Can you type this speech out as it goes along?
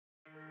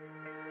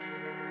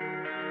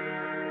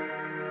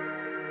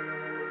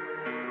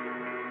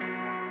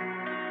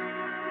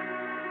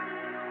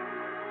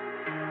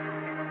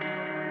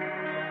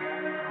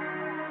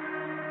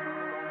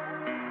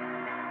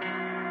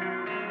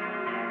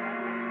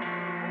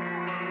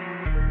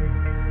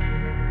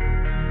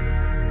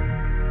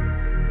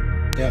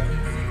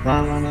yeah.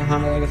 Run around the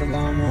Honda like it's a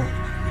lawnmower.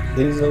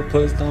 These little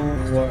pussies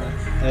don't work.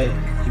 Hey,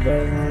 you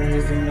better run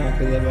if you not,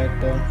 cause that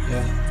back door,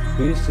 yeah.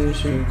 We used to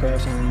shoot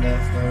crash on that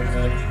floor,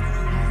 hey,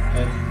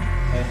 hey,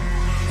 hey,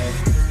 hey.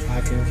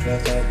 I can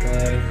flex that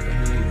like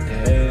any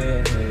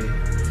day, hey.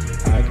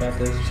 I got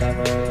this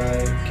chopper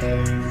like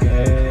Kevin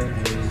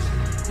Gates.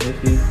 If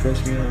you push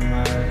me on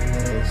my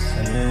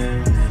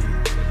listen,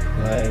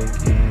 like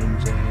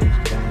MJ's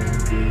gonna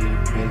be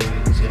Billy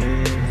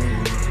Jean.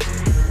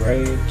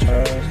 Ray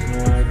Charles, no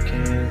I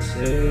can't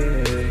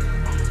see.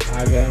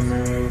 I got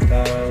married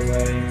without a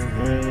wedding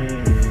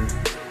ring.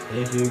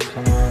 If you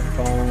come off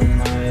on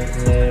my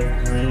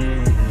lip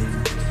ring,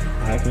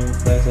 I can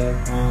flex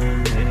up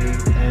on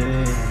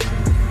anything.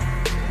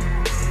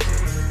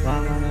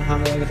 Run around the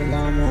Honda like it's a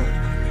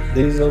lawnmower.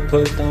 These little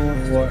pussies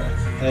don't work.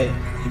 Hey,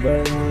 you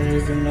better run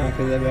if you're not,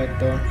 cause that back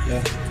door,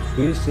 yeah.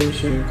 We used to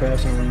shoot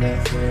crash on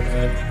that floor,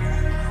 hey,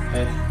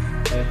 hey,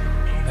 hey,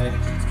 hey.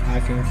 I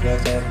can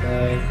flex that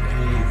like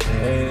any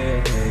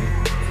day,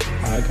 hey.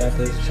 I got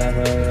this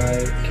chopper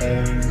like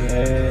Kevin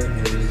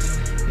Gates.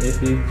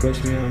 If you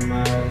push me on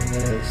my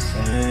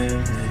listen,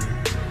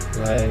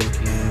 like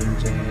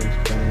MJ's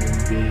gonna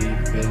be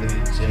Billy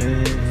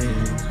Jean.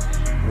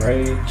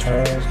 Ray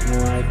Charles, no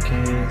I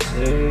can't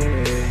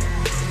see.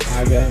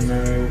 I got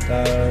married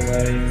without a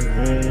wedding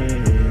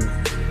ring.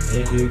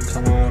 If you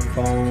come off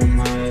on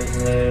my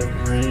lip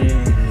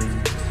ring,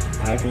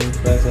 I can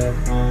flex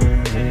up on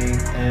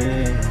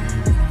anything.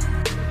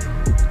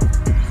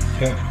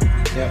 Yeah,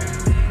 yeah.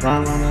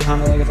 Run around the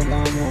Honda like it's a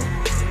lawnmower.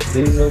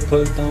 These little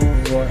pussies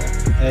don't work.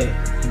 Hey,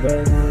 you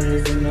better run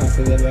if you're not,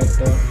 cause that back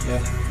door,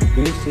 yeah.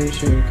 We used to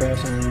shoot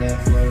crash on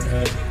that floor,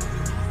 hey,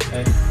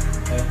 hey,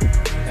 hey,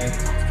 hey.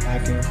 I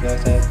can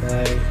flex that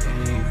like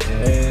any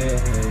day,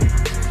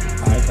 hey.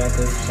 I got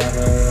this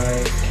chopper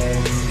like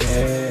Kevin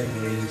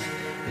Gates.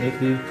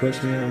 If you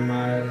push me on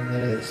my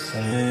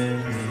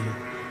listen,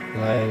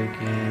 like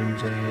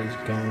MJ's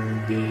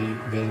gonna be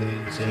Billy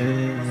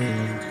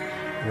Jean.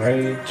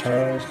 Ray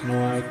Charles,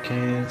 no I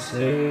can't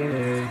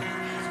see.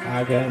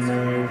 I got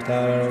married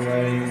without a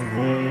wedding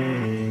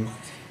ring.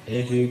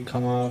 If you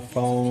come off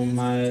on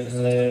my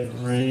lip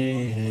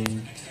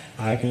ring,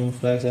 I can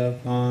flex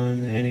up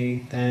on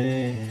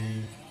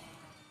anything.